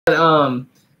Do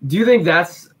you think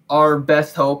that's our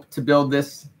best hope to build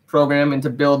this program and to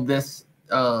build this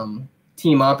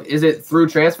team up? Is it through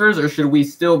transfers, or should we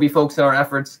still be focusing our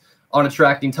efforts on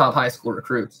attracting top high school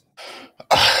recruits?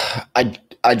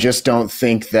 I just don't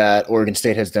think that Oregon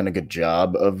State has done a good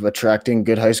job of attracting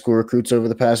good high school recruits over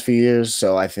the past few years.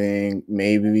 So I think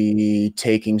maybe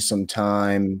taking some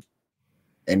time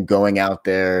and going out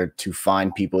there to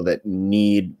find people that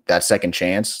need that second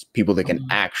chance, people that can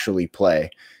actually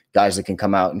play, guys that can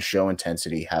come out and show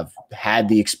intensity, have had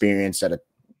the experience at a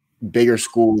bigger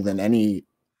school than any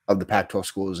of the Pac-12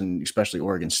 schools, and especially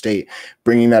Oregon State,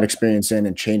 bringing that experience in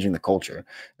and changing the culture.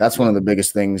 That's one of the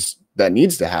biggest things that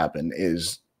needs to happen.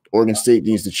 Is Oregon State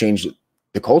needs to change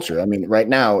the culture. I mean, right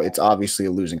now it's obviously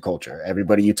a losing culture.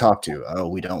 Everybody you talk to, oh,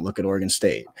 we don't look at Oregon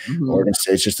State. Oregon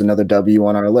State's just another W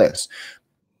on our list.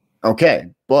 Okay,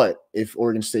 but if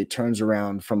Oregon State turns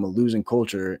around from a losing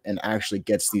culture and actually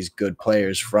gets these good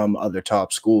players from other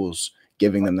top schools,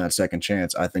 giving them that second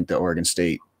chance, I think that Oregon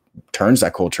State turns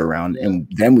that culture around, and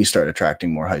then we start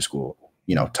attracting more high school,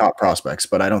 top prospects.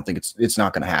 But I don't think it's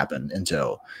not going to happen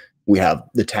until we have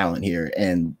the talent here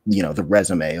and, the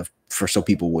resume so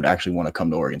people would actually want to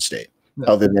come to Oregon State,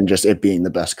 other than just it being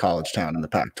the best college town in the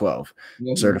Pac-12,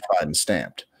 certified and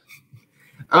stamped.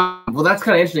 Well, that's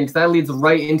kind of interesting, because that leads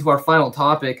right into our final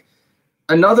topic.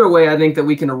 Another way I think that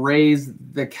we can raise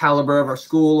the caliber of our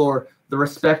school or the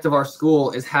respect of our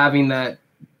school is having that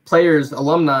players,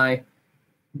 alumni,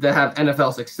 that have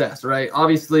NFL success, right?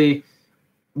 Obviously,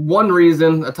 one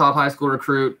reason a top high school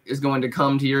recruit is going to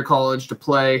come to your college to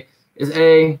play is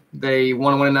they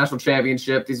want to win a national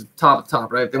championship. These top,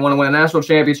 right? They want to win a national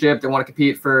championship. They want to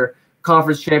compete for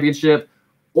conference championship,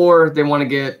 or they want to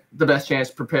get the best chance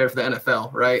to prepare for the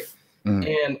NFL, right?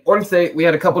 And Oregon State, we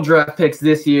had a couple draft picks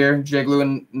this year, Jiglu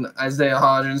and Isaiah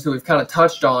Hodgins, who we've kind of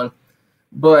touched on.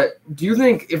 But do you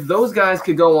think if those guys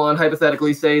could go on,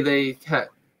 hypothetically, say they had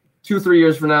 2-3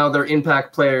 years from now, they're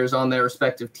impact players on their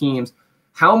respective teams,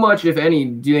 how much, if any,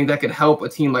 do you think that could help a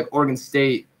team like Oregon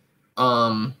State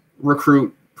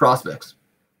recruit prospects?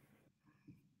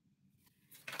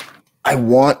 I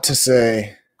want to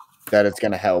say that it's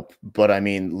going to help, but I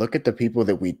mean, look at the people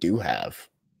that we do have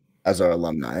as our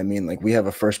alumni. I mean, like, we have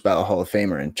a first ballot Hall of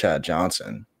Famer in Chad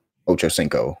Johnson, Ocho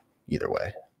Cinco, either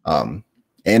way, and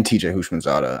TJ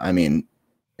Hushmanzada. I mean,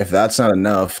 if that's not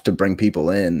enough to bring people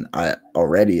in, I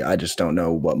just don't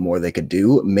know what more they could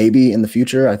do. Maybe in the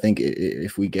future, I think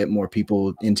if we get more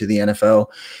people into the NFL,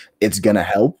 it's going to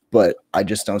help, but I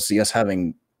just don't see us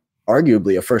having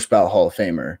arguably a first ballot Hall of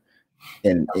Famer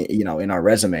in our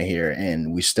resume here,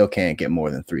 and we still can't get more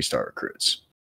than 3-star recruits.